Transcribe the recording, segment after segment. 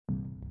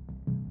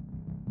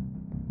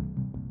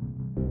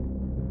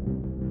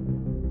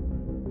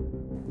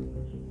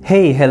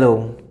Hey,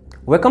 hello.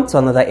 Welcome to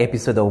another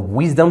episode of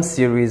Wisdom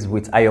Series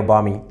with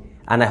Ayobami.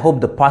 And I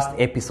hope the past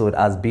episode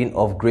has been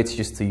of great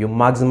use to you,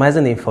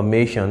 maximizing the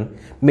information,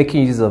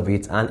 making use of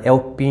it, and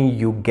helping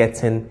you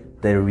getting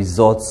the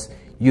results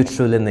you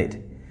truly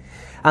need.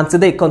 And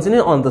today,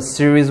 continuing on the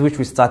series which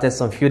we started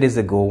some few days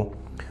ago,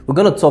 we're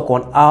going to talk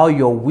on how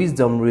your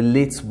wisdom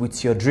relates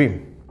with your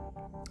dream.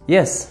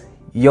 Yes,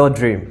 your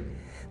dream.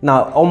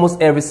 Now,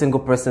 almost every single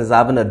person is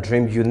having a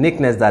dream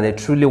uniqueness that they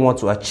truly want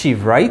to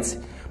achieve, right?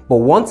 But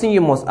one thing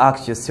you must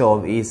ask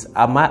yourself is,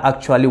 am I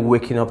actually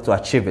waking up to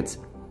achieve it?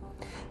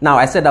 Now,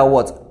 I said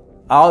that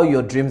how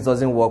your dreams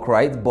doesn't work,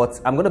 right? But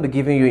I'm going to be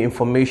giving you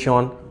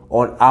information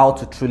on how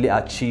to truly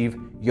achieve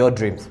your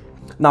dreams.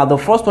 Now, the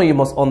first one you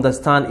must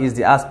understand is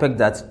the aspect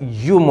that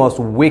you must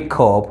wake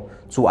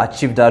up to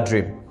achieve that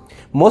dream.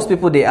 Most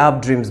people, they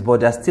have dreams, but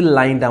they're still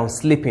lying down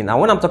sleeping. And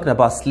when I'm talking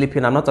about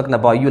sleeping, I'm not talking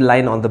about you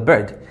lying on the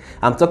bed.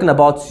 I'm talking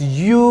about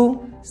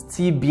you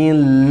still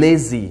being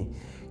lazy.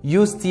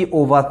 You still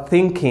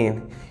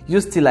overthinking.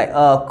 You still like,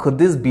 could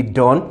this be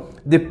done?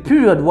 The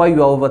period while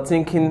you are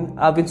overthinking,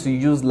 having to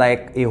use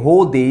like a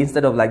whole day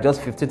instead of like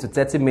just 15 to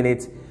 30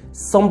 minutes,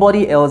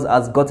 somebody else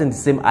has gotten the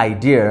same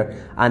idea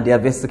and they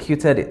have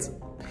executed it.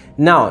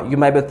 Now, you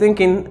might be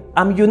thinking,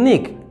 I'm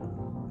unique.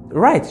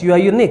 Right, you are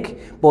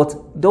unique.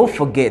 But don't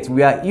forget,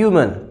 we are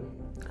human.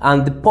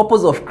 And the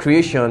purpose of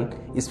creation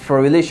is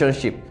for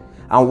relationship.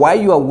 And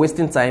while you are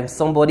wasting time,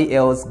 somebody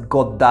else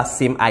got that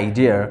same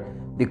idea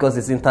because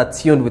it's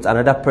intertuned with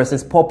another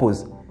person's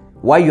purpose.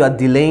 While you are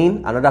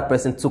delaying, another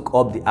person took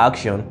up the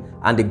action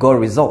and they got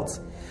results.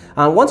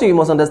 And one thing you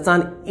must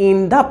understand,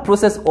 in that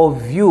process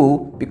of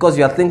you, because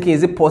you are thinking,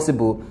 is it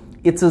possible?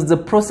 It is the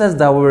process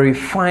that will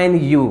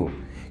refine you.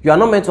 You are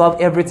not meant to have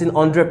everything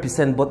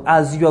 100%, but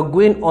as you are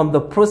going on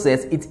the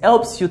process, it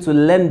helps you to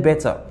learn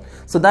better.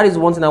 So that is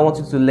one thing I want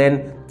you to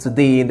learn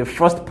today in the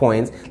first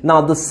point.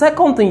 Now, the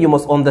second thing you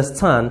must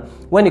understand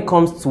when it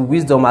comes to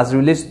wisdom as it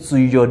relates to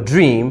your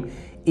dream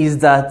is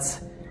that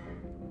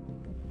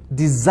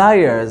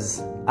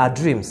desires are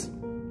dreams.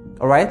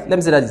 All right? Let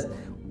me say that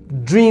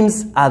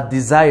dreams are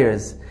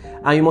desires.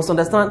 And you must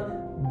understand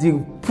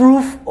the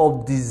proof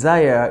of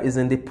desire is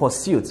in the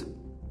pursuit.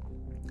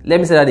 Let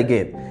me say that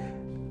again.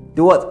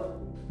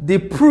 The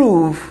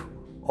proof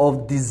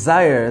of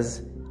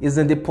desires is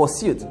in the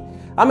pursuit.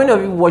 How many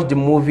of you watched the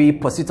movie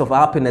Pursuit of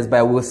Happiness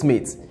by Will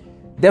Smith?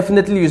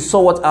 Definitely you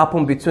saw what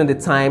happened between the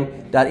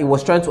time that he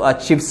was trying to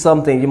achieve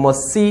something. You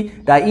must see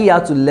that he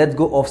had to let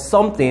go of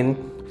something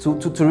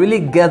to really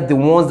get the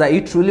ones that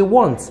he truly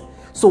wants.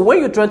 So when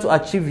you're trying to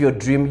achieve your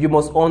dream, you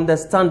must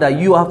understand that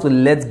you have to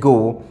let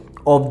go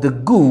of the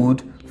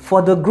good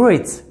for the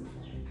great.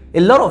 A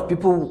lot of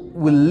people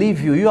will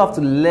leave you. You have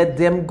to let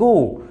them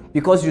go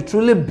because you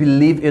truly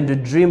believe in the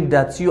dream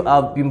that you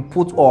have been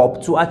put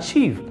up to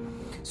achieve.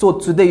 So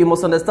today you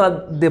must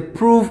understand the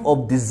proof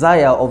of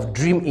desire of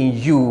dream in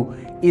you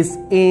is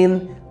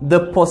in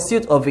the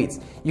pursuit of it.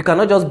 You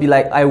cannot just be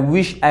like, I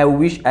wish.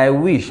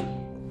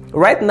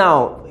 Right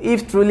now,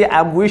 if truly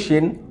I'm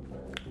wishing,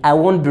 I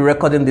won't be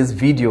recording this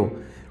video,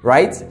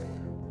 right?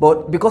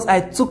 But because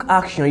I took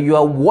action, you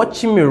are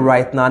watching me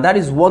right now. That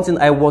is one thing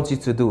I want you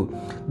to do.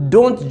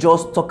 Don't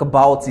just talk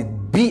about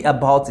it, be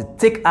about it,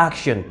 take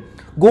action.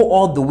 Go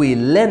all the way,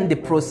 learn the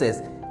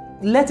process,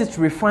 let it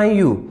refine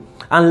you.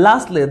 And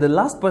lastly, the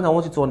last point I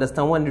want you to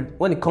understand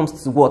when it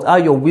comes to how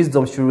your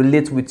wisdom should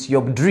relate with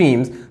your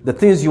dreams, the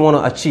things you want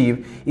to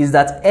achieve, is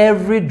that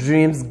every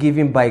dreams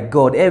given by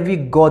God, every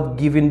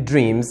God-given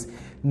dreams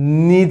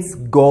needs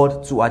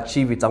God to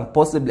achieve it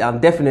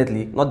and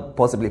definitely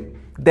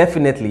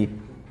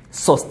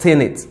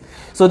sustain it.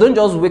 So don't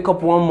just wake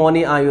up one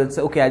morning and you'll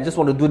say, okay, I just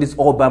want to do this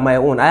all by my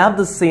own. I have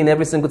this saying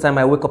every single time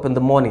I wake up in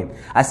the morning.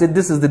 I say,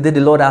 this is the day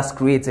the Lord has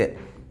created.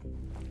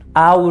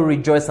 I will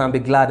rejoice and be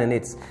glad in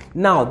it.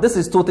 Now, this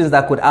is two things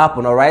that could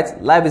happen, all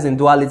right? Life is in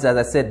duality, as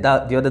I said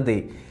that the other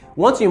day.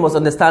 One thing you must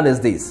understand is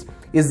this.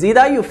 Is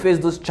either you face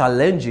those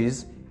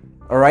challenges,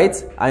 all right?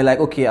 And you're like,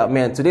 okay,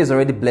 man, today is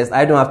already blessed.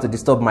 I don't have to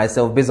disturb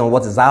myself based on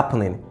what is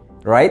happening,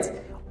 right?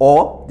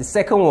 Or the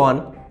second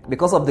one,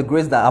 because of the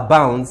grace that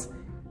abounds,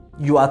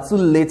 you are too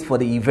late for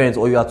the event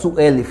or you are too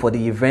early for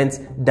the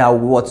event that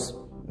would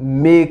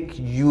make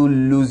you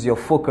lose your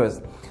focus.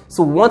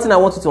 So one thing I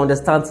want you to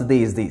understand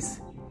today is this.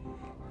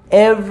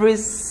 Every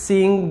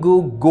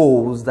single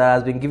goal that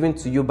has been given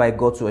to you by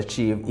God to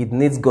achieve, it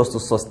needs God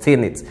to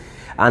sustain it.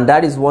 And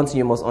that is one thing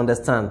you must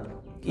understand.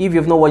 If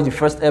you've not watched the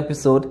first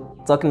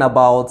episode talking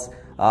about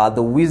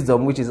the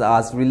wisdom, which is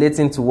as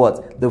relating to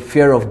what? The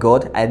fear of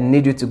God, I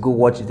need you to go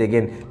watch it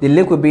again. The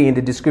link will be in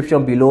the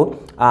description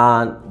below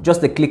and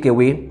just a click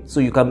away so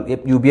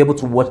you'll be able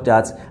to watch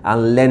that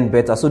and learn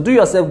better. So do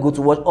yourself good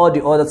to watch all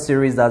the other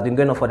series that has been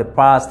going on for the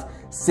past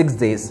 6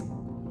 days.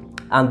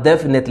 And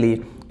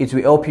definitely it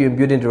will help you in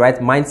building the right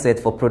mindset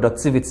for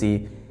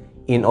productivity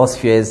in all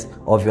spheres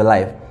of your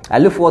life. I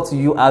look forward to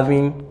you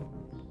having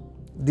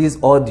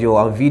this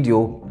audio and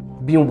video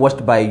being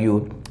watched by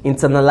you,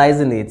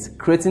 internalizing it,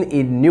 creating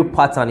a new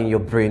pattern in your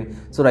brain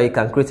so that you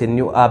can create a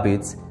new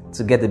habit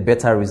to get a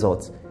better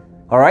result.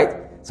 All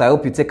right? So I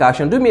hope you take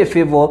action. Do me a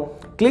favor,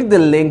 click the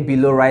link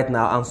below right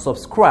now and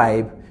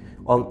subscribe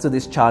onto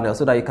this channel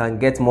so that you can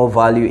get more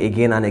value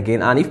again and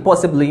again. And if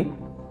possibly,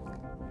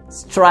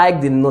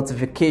 strike the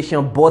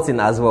notification button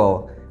as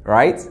well,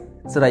 right?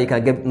 So that you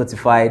can get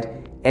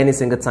notified any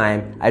single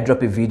time I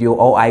drop a video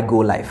or I go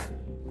live.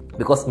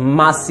 Because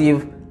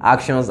massive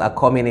actions are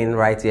coming in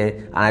right here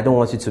and I don't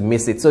want you to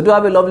miss it. So do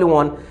have a lovely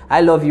one.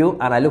 I love you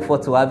and I look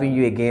forward to having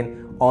you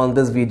again on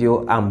this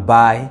video, and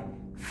bye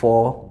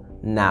for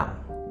now.